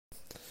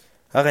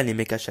הריני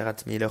מקשר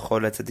עצמי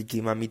לכל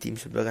הצדיקים האמיתיים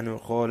שברגנו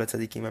לכל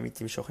הצדיקים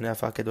האמיתיים שוכני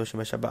עפר הקדוש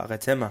ומשב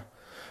בארץ המה.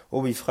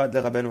 ובפחד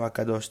לרבנו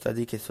הקדוש,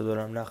 צדיק יסוד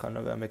עולם נחל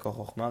נובע מקור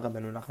חוכמה,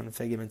 רבנו נחל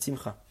נפגע בן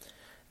שמחה.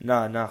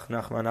 נח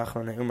מה נחל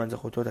נאום על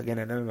זכותו תגן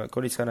עלינו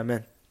וכל ישראל אמן.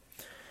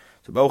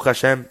 So Baruch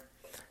Hashem,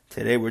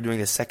 today we're doing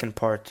the second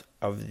part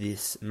of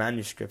this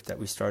manuscript that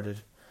we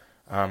started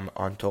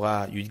on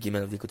Torah Yud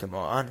Gimel Likutei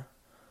Moran,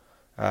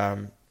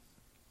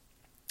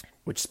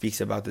 which speaks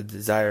about the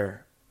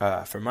desire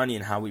for money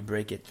and how we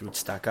break it through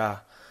tzedakah,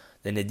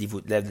 the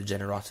nedivut lev, the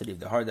generosity of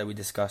the heart that we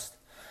discussed.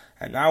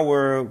 And now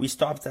we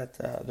stopped at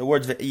the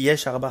words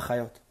yesh arba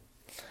chayot.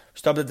 We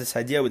stopped at this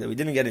idea that we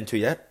didn't get into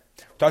yet.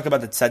 We talked about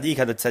the Tzadik,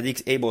 how the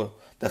Tzadik's able,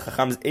 the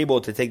Chacham is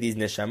able to take these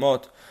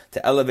neshamot,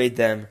 to elevate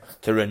them,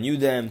 to renew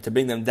them, to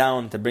bring them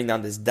down, to bring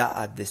down this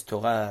da'at, this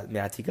Torah,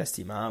 me'atika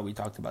stima. We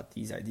talked about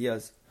these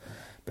ideas.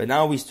 But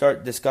now we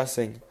start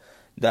discussing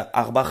the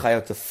arba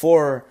chayot, the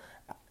four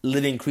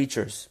living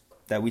creatures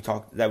that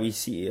we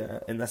see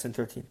in lesson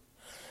 13.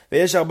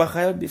 There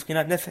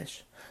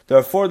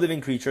are four living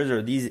creatures,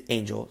 or these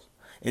angels,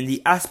 in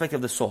the aspect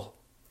of the soul.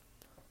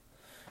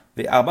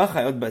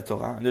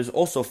 And there's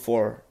also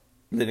four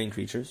living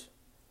creatures.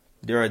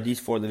 There are these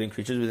four living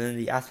creatures within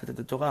the aspect of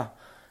the Torah.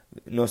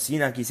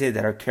 Nosina kiseh,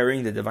 that are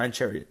carrying the divine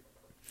chariot.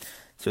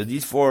 So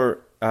these four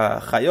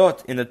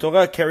chayot in the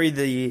Torah carry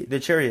the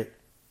chariot.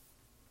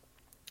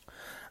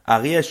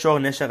 Aryeh, Shor,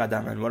 Nesher,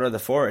 Adam. And what are the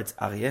four? It's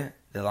Aryeh,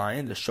 the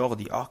lion, the Shor,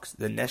 the ox,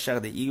 the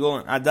Nesher, the eagle,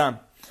 and Adam,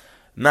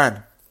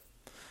 man.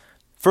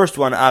 First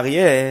one,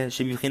 Aryeh,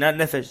 shebibchinat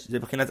nefesh,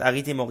 zebchinat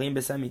ariti morim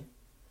besami.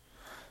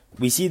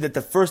 We see that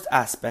the first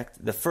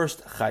aspect, the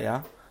first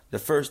chaya, the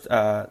first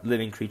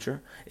living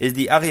creature, is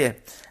the Aryeh.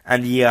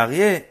 And the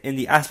Aryeh, in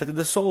the aspect of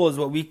the soul, is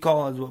what we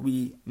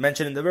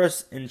mentioned in the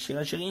verse, in Shir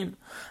HaShirim.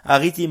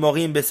 Ariti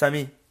morim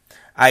besami.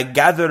 I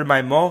gathered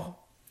my mor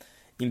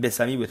in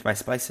besami, with my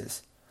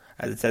spices.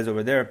 As it says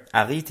over there,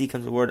 Ariti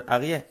comes the word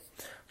Aryeh,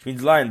 which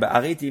means lion, but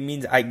Ariti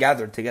means I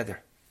gathered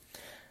together.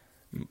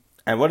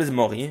 And what is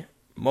mori?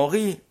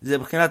 Mori,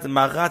 zebchinat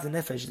marat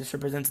nefesh. This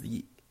represents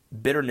the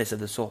bitterness of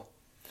the soul.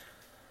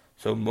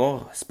 So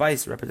mor,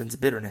 spice, represents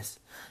bitterness.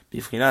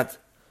 Bifchinat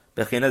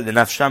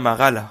v'nafsha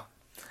marala.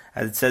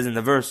 As it says in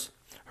the verse,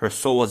 her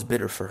soul was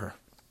bitter for her.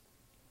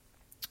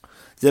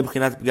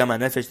 Zebchinat pgam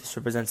nefesh. This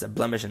represents a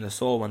blemish in the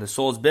soul. When the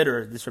soul is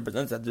bitter, this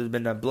represents that there's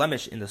been a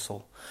blemish in the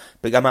soul.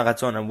 Pgam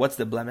ratzon. And what's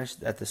the blemish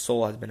that the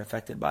soul has been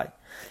affected by?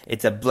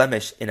 It's a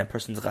blemish in a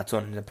person's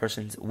ratzon, in a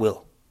person's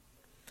will.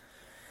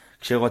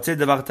 For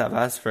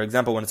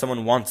example, when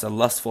someone wants a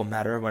lustful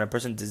matter, when a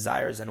person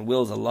desires and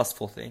wills a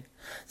lustful thing,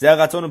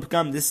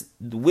 this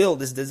will,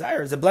 this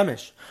desire is a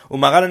blemish.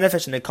 And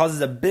it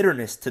causes a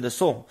bitterness to the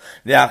soul.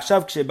 What does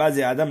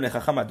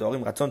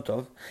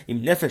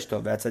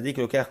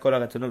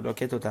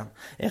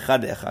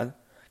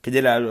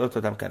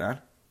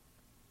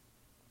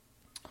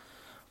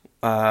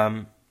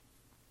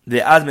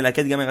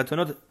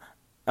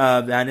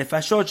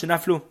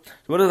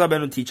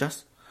Rabeinu teach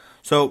us?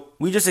 So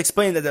we just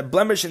explained that the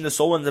blemish in the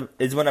soul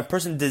is when a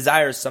person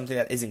desires something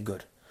that isn't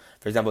good.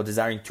 For example,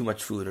 desiring too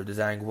much food, or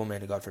desiring a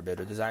woman, God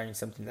forbid, or desiring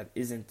something that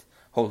isn't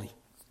holy.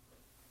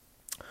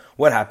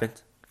 What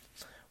happened?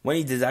 When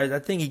he desires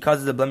that thing, he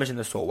causes a blemish in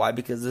the soul. Why?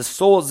 Because the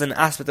soul is an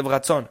aspect of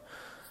ratzon.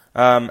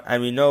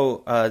 And we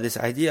know this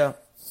idea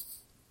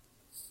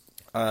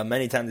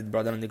many times it's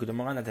brought down in Likutei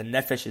Moran, that the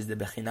nefesh is the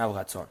bechina of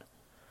ratzon.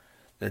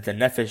 That the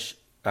nefesh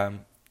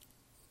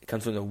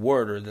comes from the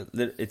word, or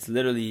it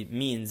literally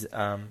means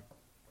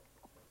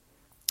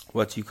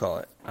what you call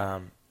it,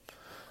 an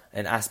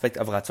aspect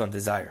of ratzon,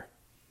 desire.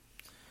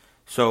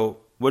 So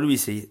what do we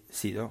see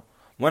though?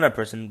 When a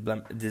person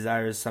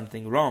desires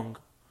something wrong,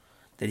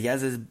 that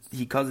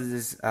he causes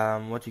this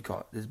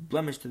this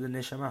blemish to the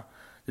neshama,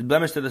 this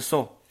blemish to the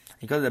soul.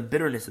 He causes a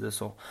bitterness to the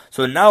soul.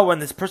 So now when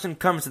this person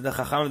comes to the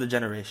Chacham of the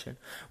generation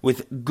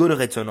with good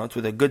retzonot,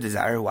 with a good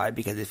desire, why?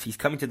 Because if he's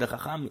coming to the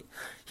Chacham,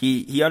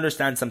 he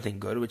understands something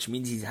good, which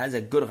means he has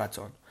a good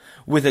ratzon,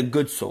 with a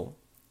good soul.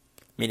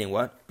 Meaning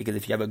what? Because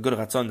if you have a good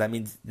ratzon, that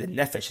means the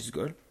nefesh is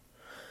good.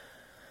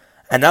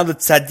 And now the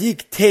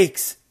Tzadik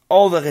takes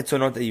all the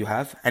retzonot that you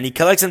have, and he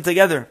collects them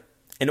together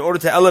in order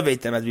to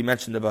elevate them, as we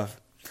mentioned above.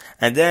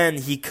 And then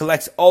he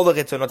collects all the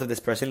retzonot of this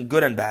person,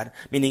 good and bad,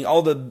 meaning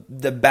all the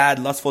bad,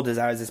 lustful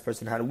desires this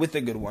person had with the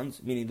good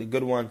ones, meaning the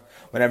good one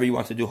whenever he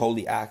wants to do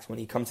holy acts, when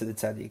he comes to the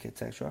tzaddik,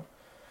 etc.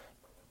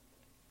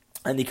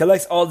 And he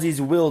collects all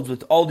these wills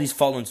with all these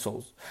fallen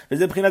souls.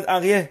 This represents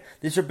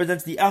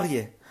the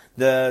Aryeh,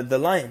 the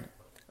lion,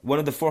 one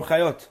of the four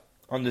chayot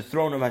on the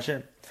throne of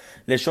Hashem.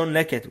 Leshon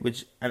leket,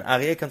 which an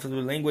Aryeh comes from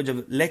the language of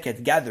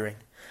leket, gathering.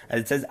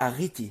 As it says,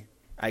 ariti,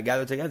 I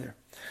gather together.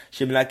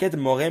 Shemelaket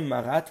morem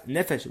marat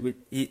nefesh.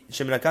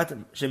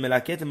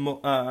 Shemelaket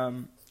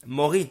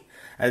mori.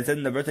 As it said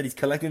in the verse that he's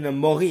collecting the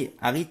mori.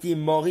 Ariti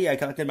mori, I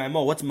collected my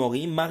mor. What's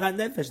mori? Marat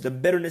nefesh, the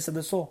bitterness of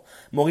the soul.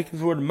 Mori comes from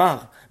the word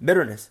mar,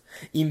 bitterness.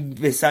 Im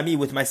besami,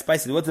 with my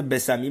spices. What's the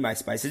besami, my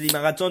spices? Im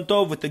ratzon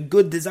tov, with the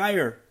good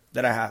desire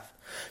that I have.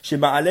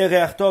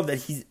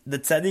 that the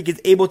tzaddik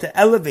is able to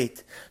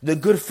elevate the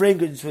good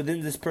fragrance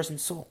within this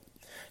person's soul.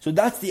 So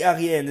that's the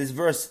Aryeh in this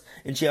verse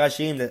in Shir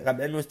HaShirim that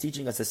Rabeinu was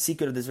teaching us. The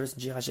secret of this verse in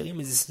Shir HaShirim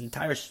is this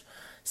entire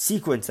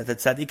sequence that the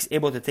tzaddik is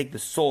able to take the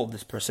soul of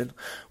this person,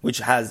 which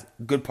has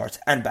good parts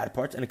and bad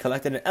parts, and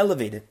collect it and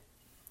elevate it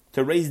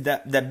to raise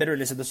that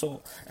bitterness of the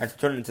soul and to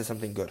turn it into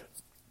something good.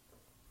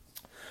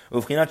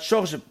 ובחינת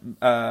שור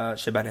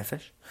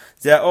שבנפש,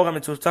 זה האור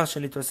המצוצר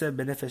שנתוסף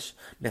בנפש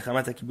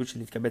מחמת הכיבוד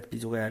שנתכבד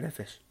פיזורי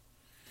הנפש.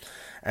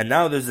 And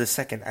now there's the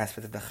second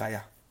aspect of the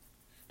chaya.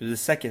 There's the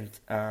second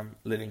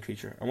living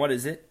creature. And what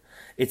is it?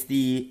 It's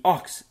the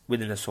ox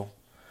within the soul.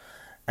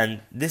 And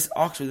this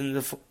ox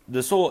within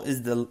the soul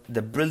is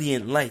the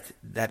brilliant light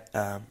that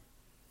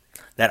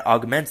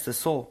augments the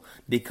soul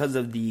because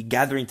of the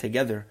gathering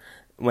together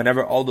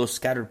whenever all those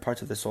scattered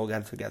parts of the soul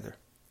gather together.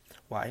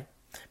 Why?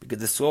 Because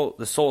the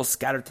soul is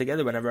scattered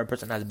together whenever a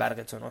person has bad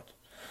retzonot.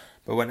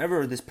 But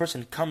whenever this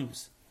person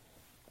comes,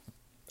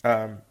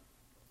 what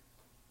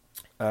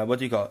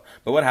do you call it?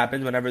 But what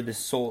happens whenever the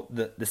soul,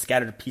 the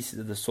scattered pieces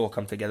of the soul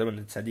come together when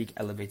the tzaddik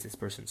elevates this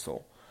person's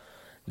soul?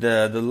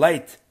 The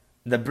light,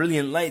 the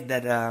brilliant light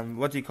that,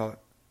 what do you call it?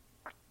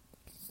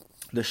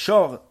 The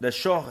shor,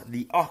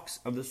 the ox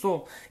of the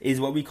soul is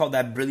what we call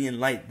that brilliant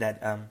light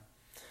that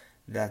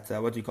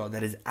what do you call it?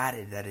 That is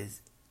added, that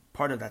is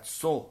part of that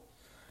soul.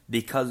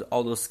 Because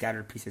all those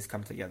scattered pieces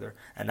come together,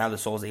 and now the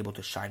soul is able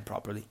to shine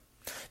properly.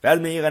 Now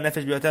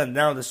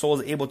the soul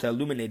is able to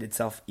illuminate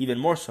itself even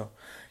more so.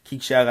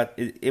 Is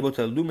able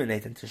to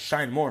illuminate and to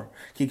shine more.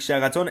 Because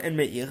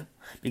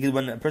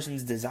when a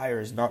person's desire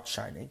is not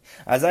shining,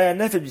 then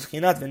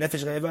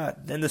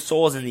the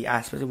soul is in the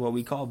aspect of what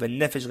we call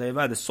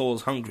the soul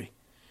is hungry.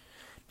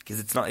 Because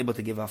it's not able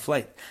to give off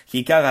light.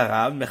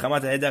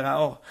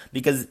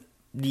 Because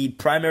the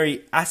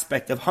primary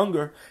aspect of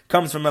hunger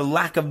comes from a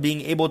lack of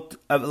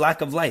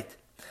lack of light.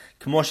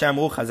 The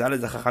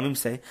Chachamim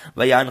say,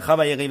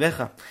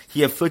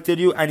 He afflicted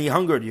you and He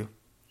hungered you.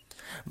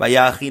 And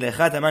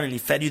He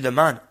fed you the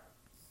man.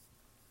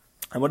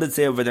 And what did it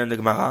say over there in the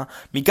Gemara?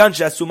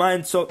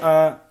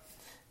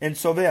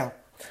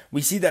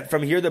 We see that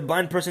from here the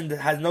blind person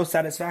has no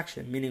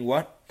satisfaction. Meaning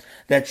what?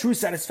 That true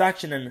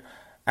satisfaction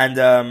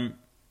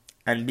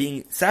and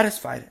being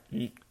satisfied,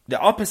 the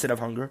opposite of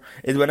hunger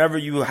is whenever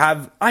you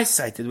have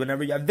eyesight,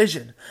 whenever you have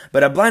vision.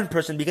 But a blind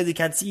person, because he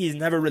can't see, is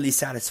never really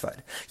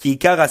satisfied.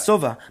 Because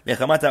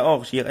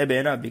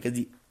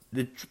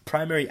the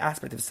primary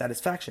aspect of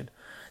satisfaction,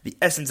 the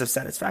essence of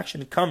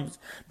satisfaction, comes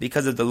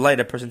because of the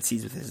light a person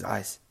sees with his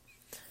eyes.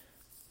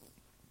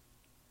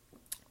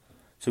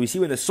 So we see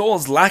when the soul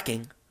is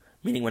lacking,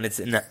 meaning when it's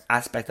in the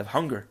aspect of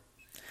hunger,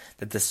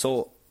 that the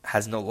soul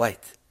has no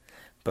light.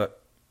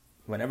 But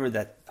whenever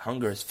that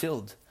hunger is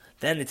filled,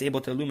 then it's able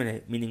to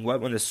illuminate, meaning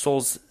what? When the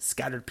soul's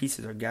scattered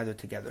pieces are gathered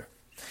together.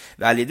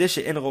 And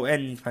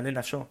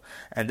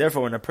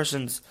therefore, when a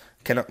person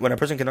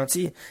cannot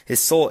see,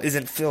 his soul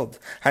isn't filled.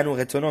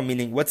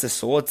 Meaning, what's the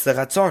soul? It's the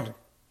ratzon.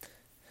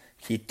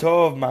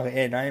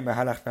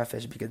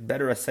 Because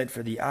better a sight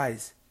for the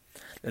eyes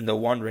than the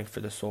wandering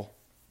for the soul.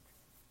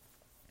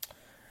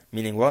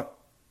 Meaning what?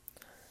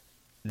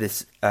 The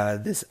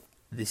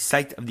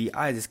sight of the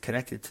eyes is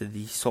connected to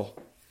the soul.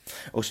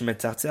 And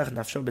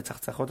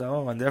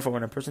therefore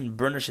when a person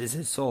burnishes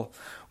his soul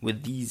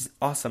with these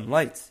awesome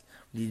lights,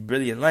 these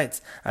brilliant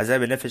lights, and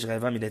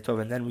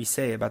then we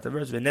say about the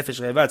verse,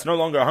 it's no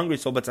longer a hungry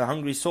soul, but it's a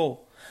hungry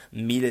soul,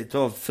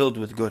 filled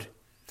with good.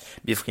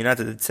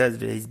 It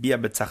says,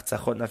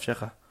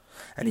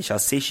 and He shall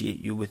satiate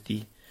you with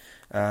the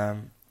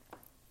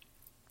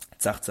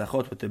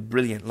with the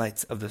brilliant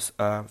lights of this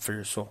for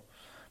your soul,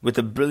 with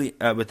the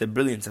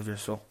brilliance of your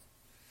soul.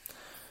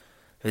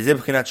 And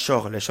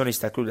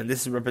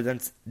this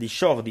represents the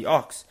shor, the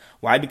ox.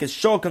 Why? Because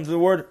shor comes from the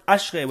word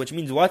ashre, which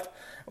means what?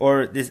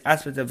 Or this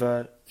aspect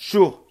of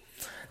shur.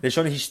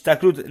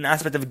 An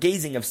aspect of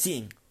gazing, of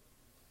seeing.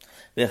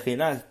 It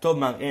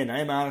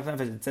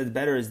says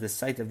better is the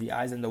sight of the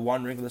eyes and the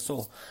wandering of the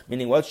soul.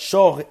 Meaning what?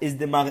 Shor is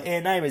the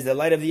mar'e is the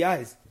light of the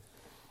eyes.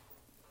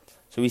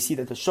 So we see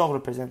that the shor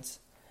represents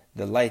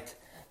the light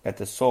that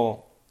the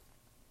soul,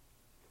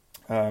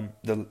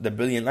 the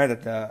brilliant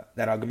light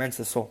that augments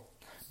the soul.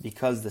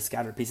 Because the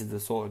scattered pieces of the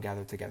soul are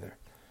gathered together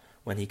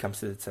when he comes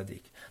to the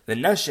tzaddik. The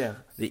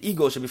nasher, the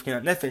ego,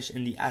 shebifkinat nefesh,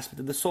 in the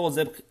aspect of the soul,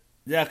 this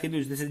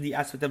is the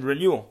aspect of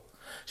renewal.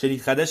 Meaning,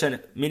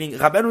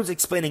 Rabeinu is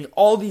explaining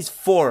all these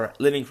four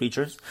living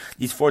creatures,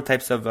 these four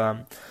types of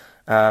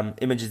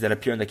images that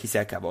appear in the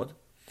Kisei HaKavod,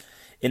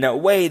 in a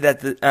way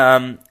that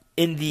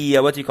in the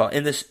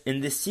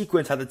in this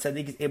sequence, how the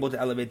tzaddik is able to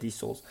elevate these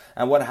souls,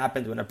 and what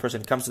happens when a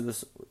person comes to the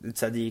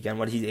tzaddik and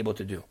what he's able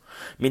to do.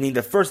 Meaning,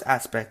 the first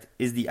aspect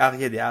is the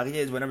aryeh. The aryeh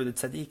is whenever the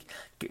tzaddik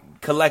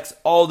collects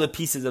all the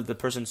pieces of the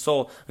person's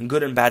soul, and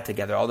good and bad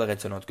together, all the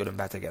retzonot, good and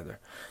bad together.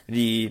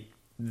 The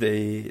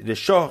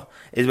shor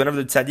is whenever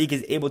the tzaddik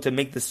is able to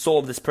make the soul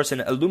of this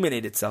person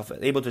illuminate itself,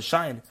 able to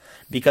shine,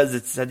 because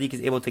the tzaddik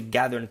is able to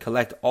gather and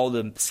collect all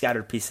the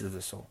scattered pieces of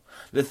the soul.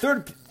 The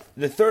third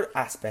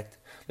aspect,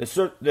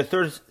 the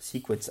third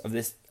sequence of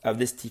this of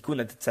this tikkun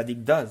that the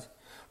tzaddik does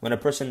when a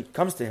person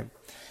comes to him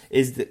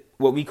is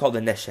what we call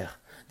the nesher,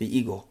 the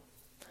ego.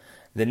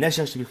 The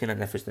nesher shebichinat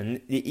nefesh,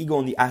 the ego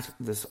in the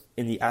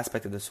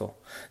aspect of the soul.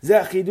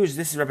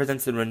 This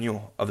represents the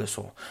renewal of the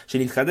soul.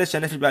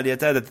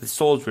 That the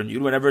soul is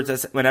renewed whenever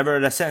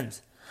it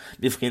ascends.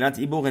 B'chinat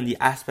ibur, in the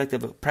aspect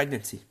of a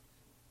pregnancy.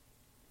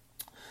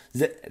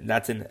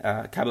 That's in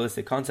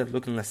Kabbalistic concept.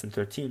 Look in lesson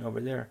 13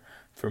 over there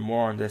for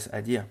more on this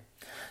idea.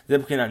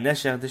 This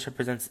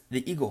represents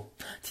the ego.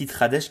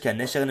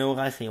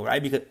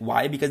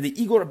 Why? Because the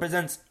ego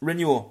represents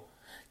renewal.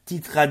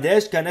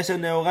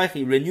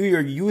 Renew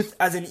your youth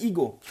as an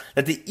ego.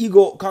 That the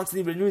ego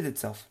constantly renews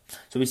itself.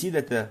 So we see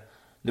that the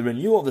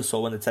renewal of the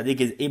soul, when the tzaddik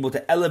is able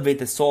to elevate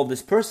the soul of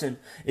this person,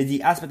 is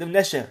the aspect of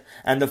nesher.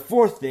 And the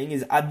fourth thing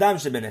is adam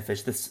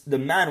shebenefesh, the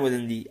man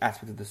within the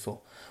aspect of the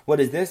soul. What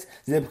is this?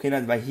 This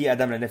represents.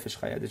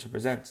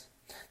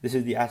 This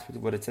is the aspect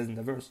of what it says in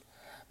the verse.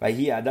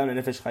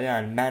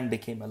 And man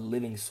became a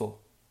living soul.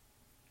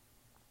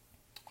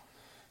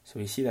 So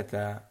we see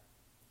that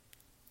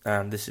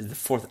this is the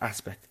fourth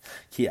aspect.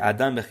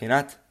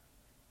 Because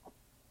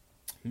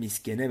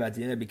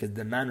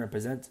the man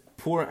represents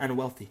poor and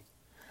wealthy.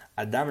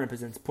 Adam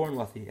represents poor and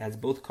wealthy. It has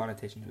both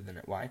connotations within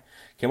it. Why?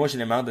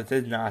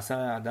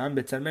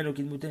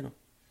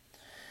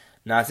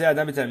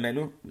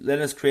 Let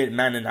us create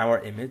man in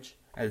our image,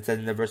 as it says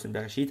in the verse in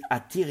Bereshit,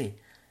 atiri,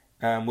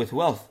 with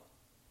wealth.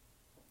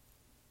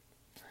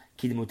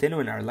 Kidmutenu,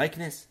 in our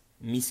likeness,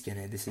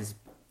 miskene, this is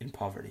in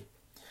poverty.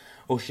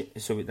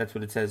 So that's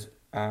what it says.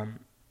 That's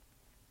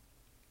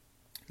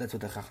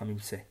what the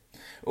Chachamim say.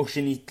 So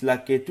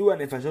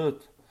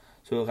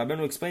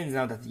Rabeinu explains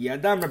now that the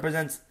Adam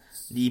represents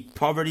the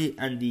poverty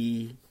and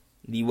the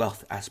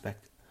wealth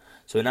aspect.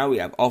 So now we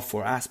have all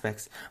four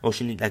aspects.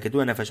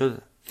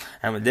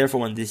 And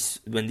therefore, when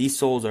these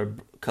souls are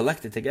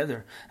collected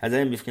together,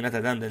 then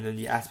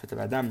the aspect of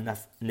Adam,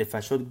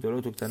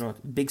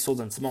 big souls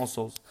and small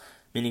souls,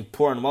 meaning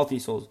poor and wealthy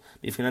souls.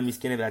 As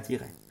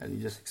we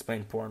just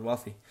explained, poor and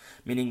wealthy.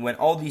 Meaning when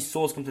all these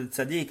souls come to the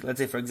tzaddik, let's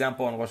say for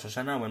example on Rosh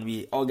Hashanah, when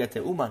we all get to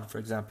Uman, for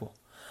example,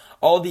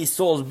 all these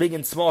souls, big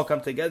and small,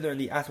 come together in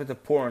the aspect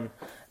of poor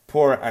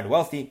and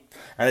wealthy,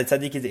 and the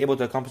tzaddik is able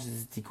to accomplish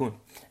this tikkun.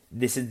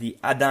 This is the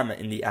Adam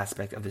in the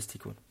aspect of this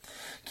tikkun.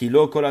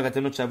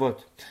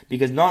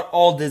 Because not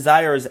all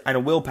desires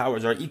and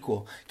willpowers are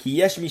equal.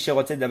 Because there's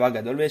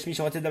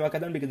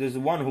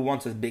one who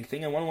wants a big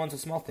thing and one who wants a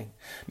small thing.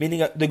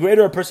 Meaning the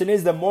greater a person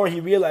is, the more he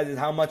realizes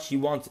how much he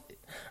wants,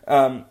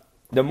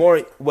 the more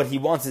what he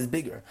wants is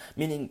bigger.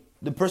 Meaning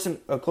the person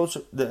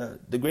closer,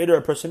 the greater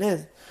a person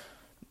is,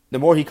 the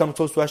more he comes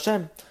close to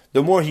Hashem,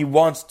 the more he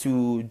wants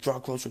to draw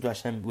closer to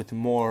Hashem with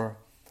more,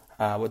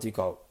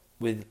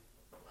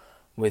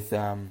 with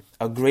a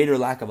greater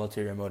lack of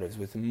ulterior motives,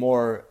 with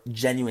more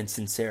genuine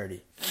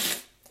sincerity.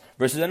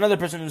 Versus another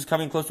person who's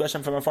coming close to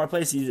Hashem from a far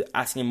place, he's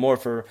asking more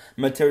for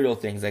material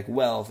things like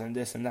wealth and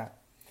this and that.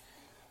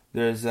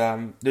 There's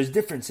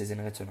differences in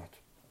Retzonot.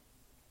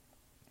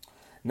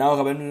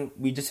 Now,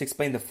 we just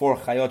explained the four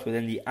chayot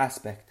within the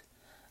aspect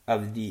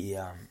of the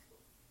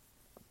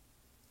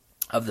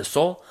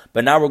soul,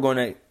 but now we're going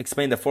to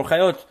explain the four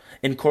chayot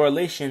in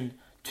correlation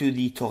to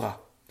the Torah.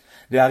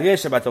 Now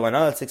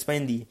let's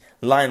explain the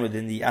line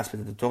within the aspect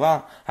of the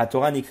Torah.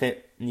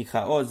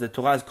 The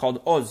Torah is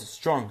called Oz,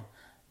 strong.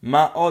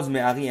 Ma Oz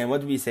me'ari. And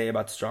what do we say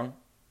about strong?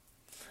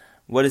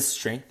 What is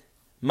strength?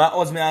 Ma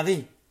Oz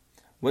me'ari.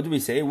 What do we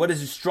say? What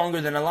is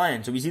stronger than a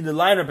lion? So we see the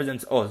lion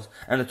represents Oz,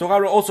 and the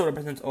Torah also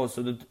represents Oz.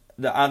 So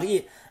the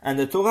Ari and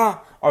the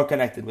Torah are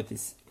connected with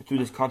this through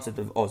this concept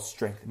of Oz,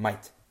 strength,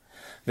 might.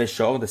 The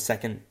shor, the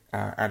second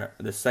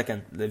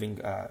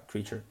living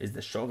creature, is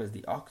the shor, is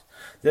the ox.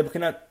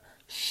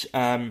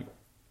 Sarim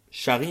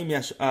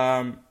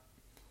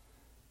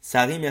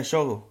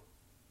Yashoru.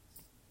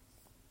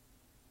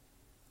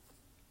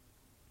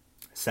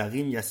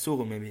 Sarim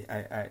Yasuru, maybe.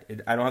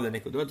 I don't have the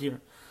Nekodot here.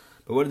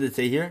 But what did it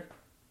say here?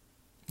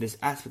 This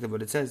aspect of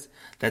what it says,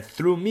 that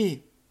through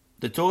me,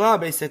 the Torah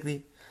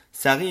basically,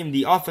 Sarim,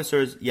 the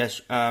officers,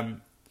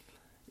 Yasuru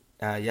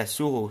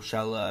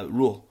shall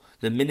rule.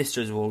 The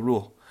ministers will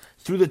rule.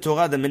 Through the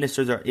Torah, the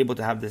ministers are able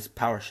to have this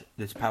power. So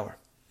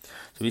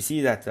we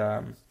see that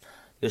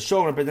the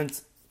shor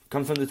comes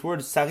from this word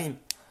sarim.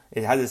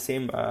 It has the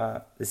same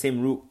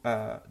root,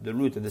 the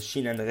root of the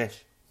shin and the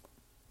resh.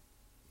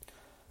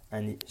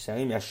 And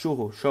sarim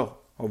yashuru, shor.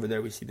 Over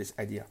there we see this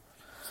idea.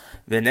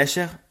 The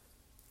nesher,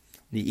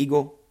 the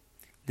ego.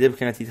 This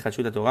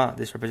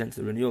represents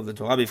the renewal of the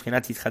Torah. It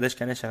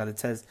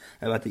says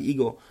about the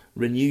ego,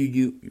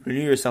 renew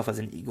yourself as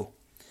an ego.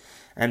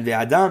 And the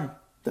Adam,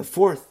 the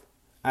fourth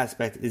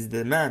aspect, is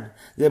the man.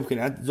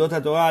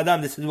 Zot Torah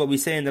Adam. This is what we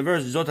say in the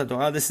verse. Zot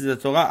Torah. This is the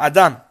Torah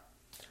Adam.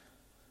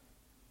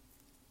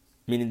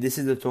 Meaning, this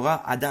is the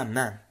Torah Adam,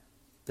 man.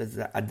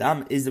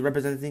 Adam is the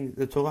representing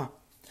the Torah.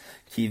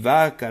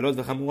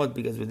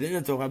 Because within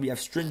the Torah we have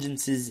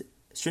stringencies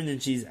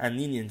and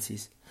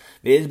leniencies.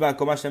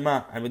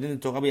 And within the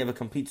Torah we have a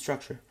complete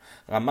structure.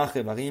 We have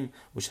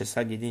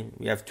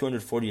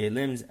 248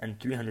 limbs and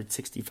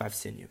 365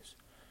 sinews.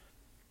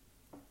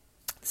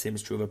 The same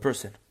is true of a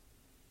person.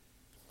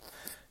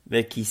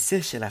 And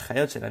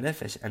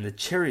the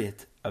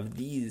chariot of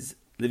these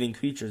living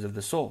creatures of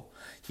the soul,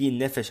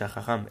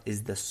 Chacham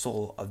is the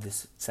soul of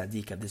this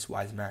Tzadik, of this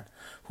wise man,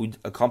 who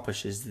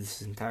accomplishes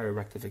this entire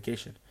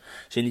rectification.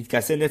 That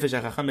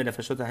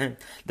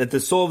the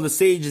soul of the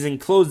sage is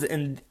enclosed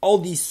in all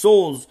these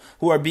souls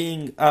who are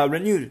being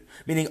renewed.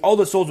 Meaning all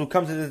the souls who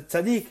come to the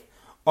Tzadik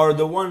are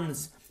the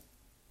ones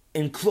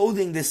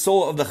enclosing the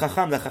soul of the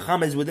Chacham. The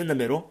Chacham is within the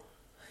middle.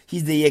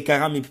 He's the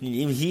Yekara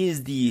Mipniim. He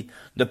is the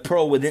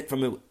pearl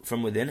within,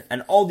 from within.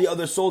 And all the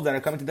other souls that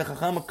are coming to the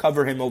Chacham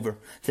cover him over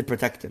to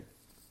protect him.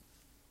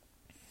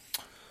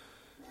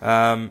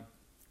 As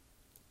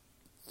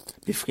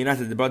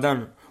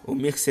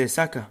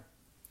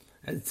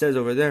it says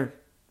over there,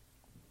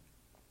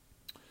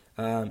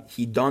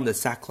 he donned the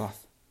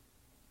sackcloth.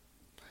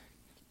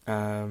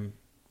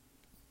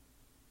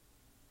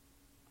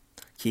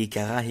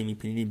 Because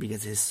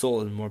his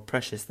soul is more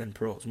precious than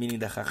pearls. Meaning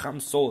the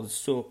Chacham's soul is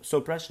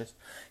so precious.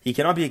 He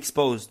cannot be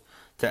exposed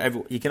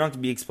to he cannot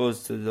be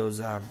exposed to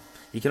those.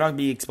 He cannot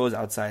be exposed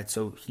outside.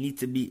 So he needs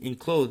to be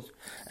enclosed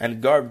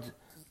and garbed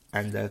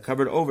and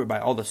covered over by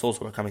all the souls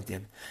who are coming to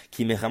him.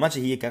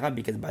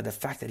 Because by the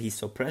fact that he's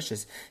so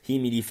precious,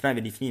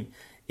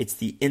 it's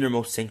the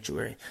innermost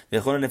sanctuary.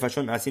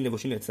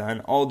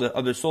 And all the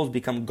other souls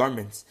become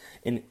garments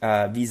in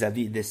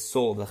vis-a-vis this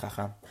soul of the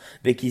Chacham.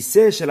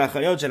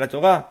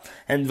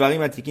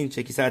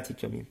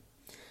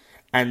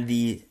 And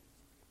the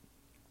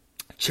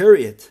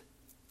chariot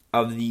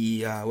of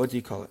the, what do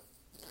you call it?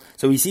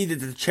 So we see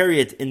that the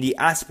chariot in the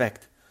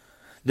aspect,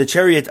 the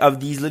chariot of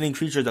these living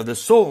creatures of the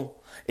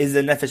soul is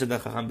the nefesh of the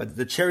Chacham. But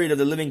the chariot of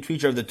the living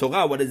creature of the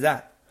Torah, what is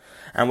that?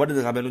 And what does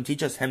the Rabeinu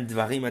teach us?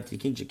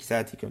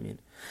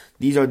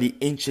 These are the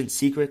ancient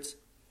secrets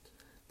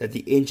that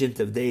the Ancient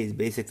of Days,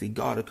 basically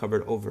God,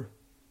 covered over.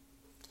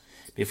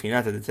 It's in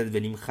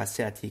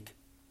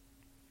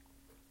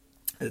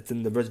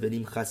the verse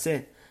Venim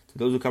Chaseh, to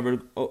those who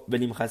covered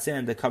Venim Chaseh,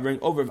 and the covering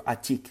over of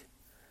Atik,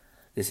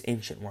 this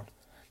ancient one.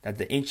 That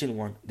the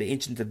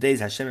Ancient of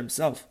Days, Hashem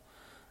Himself,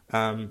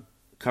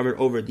 covered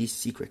over these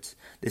secrets.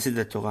 This is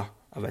the Torah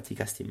of Atik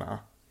Astima'ah.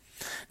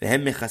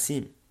 Vehem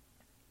Mechasim.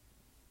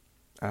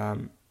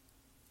 And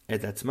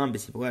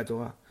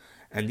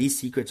these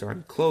secrets are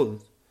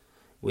enclosed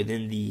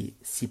within the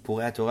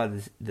Sipurei Torah,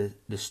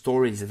 the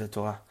stories of the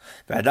Torah.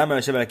 And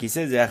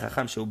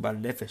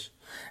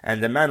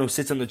the man who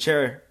sits on the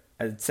chair,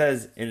 as it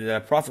says in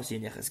the prophecy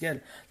in Yechezkel,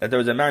 that there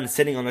was a man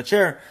sitting on the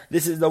chair.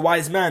 This is the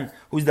wise man,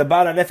 who's the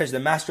Baal Nefesh, the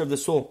master of the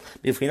soul.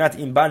 As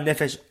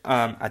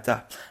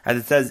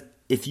it says,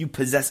 if you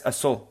possess a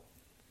soul.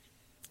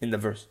 In the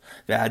verse.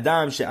 And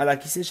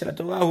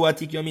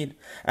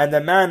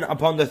the man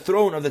upon the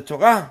throne of the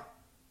Torah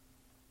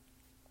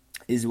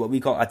is what we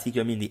call Atik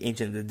Yomin, the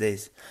Ancient of the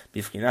Days.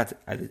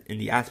 In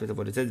the aspect of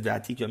what it says,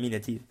 that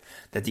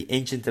the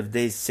Ancient of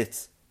Days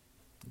sits.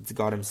 It's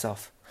God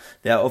Himself.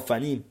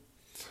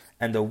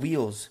 And the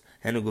wheels,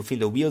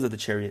 the wheels of the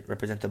chariot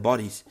represent the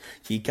bodies.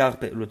 Because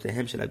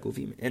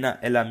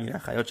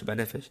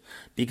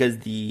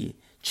the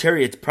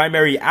chariot's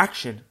primary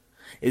action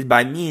is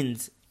by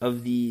means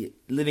of the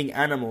living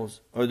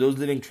animals, or those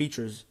living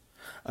creatures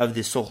of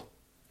the soul.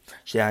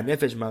 That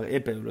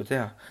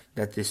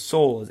the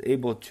soul is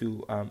able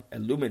to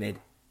illuminate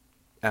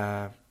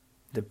the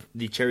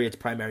chariot's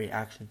primary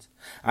actions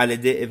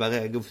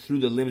through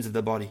the limbs of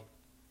the body.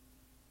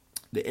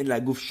 And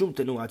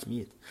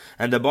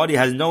the body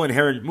has no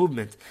inherent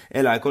movement,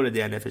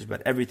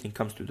 but everything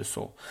comes through the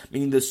soul.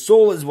 Meaning the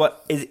soul is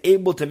what is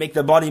able to make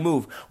the body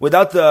move.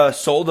 Without the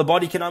soul, the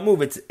body cannot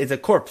move. It's a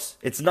corpse.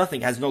 It's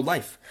nothing, has no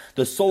life.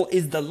 The soul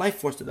is the life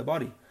force to the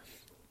body.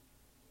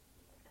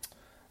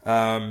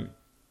 So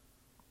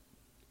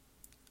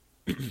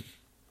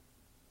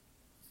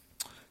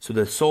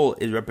the soul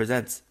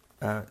represents,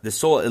 the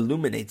soul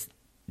illuminates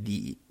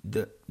the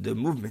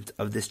movement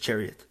of this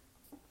chariot.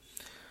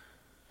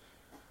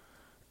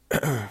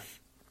 Through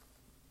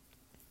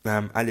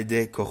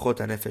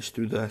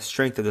the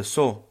strength of the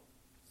soul,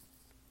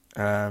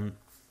 the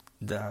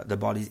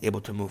body is able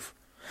to move.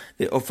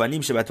 The ofanim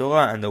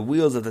shebatorah, and the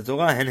wheels of the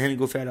Torah,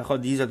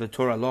 these are the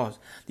Torah laws.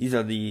 These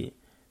are the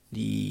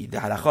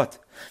halachot.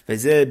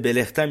 As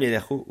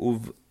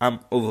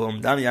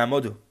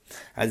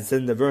it says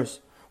in the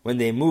verse, when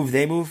they move,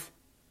 they move.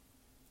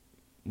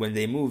 When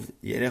they move,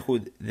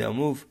 they'll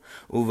move.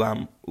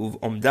 And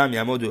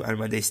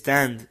when they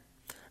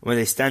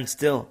stand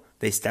still,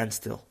 they stand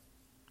still.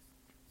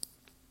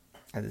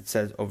 As it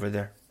says over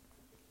there.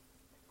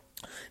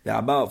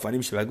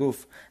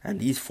 And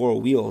these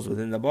four wheels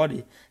within the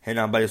body,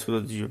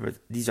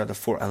 these are the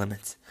four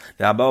elements.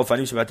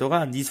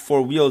 And these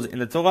four wheels in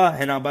the Torah,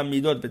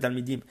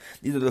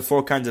 these are the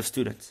four kinds of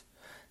students.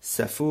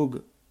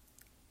 Safug,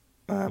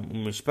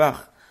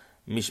 mishpach,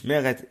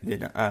 mishmeret,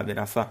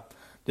 v'nafa.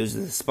 There's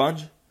the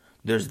sponge,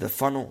 there's the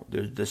funnel,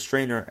 there's the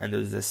strainer, and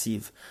there's the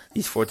sieve.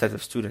 These four types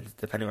of students,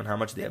 depending on how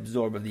much they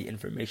absorb of the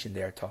information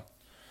they are taught.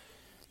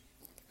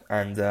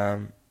 And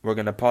we're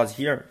going to pause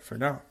here for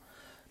now.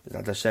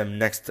 Hashem,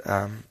 next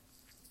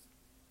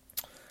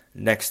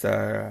next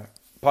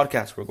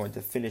podcast, we're going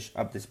to finish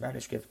up this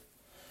manuscript.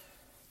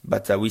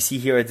 But we see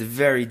here it's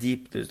very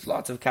deep. There's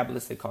lots of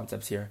Kabbalistic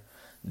concepts here.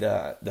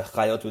 The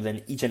chayot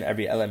within each and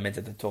every element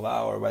of the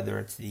Torah, or whether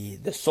it's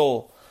the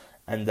soul,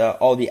 and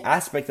all the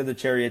aspects of the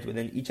chariot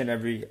within each and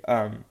every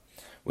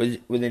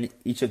within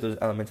each of those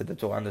elements of the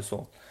Torah and the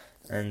soul.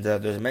 And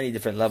there's many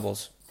different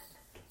levels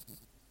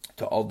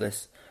to all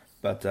this.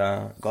 But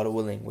God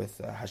willing, with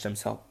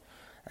Hashem's help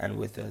and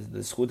with the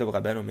zchut of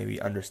Rabeinu, may we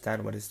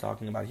understand what he's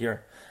talking about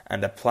here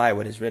and apply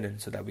what is written,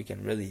 so that we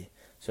can really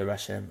serve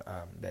Hashem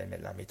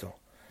be'emet la'amito.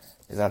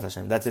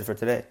 That's it for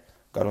today.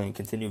 God willing,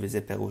 continue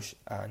visit Perush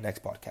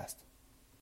next podcast.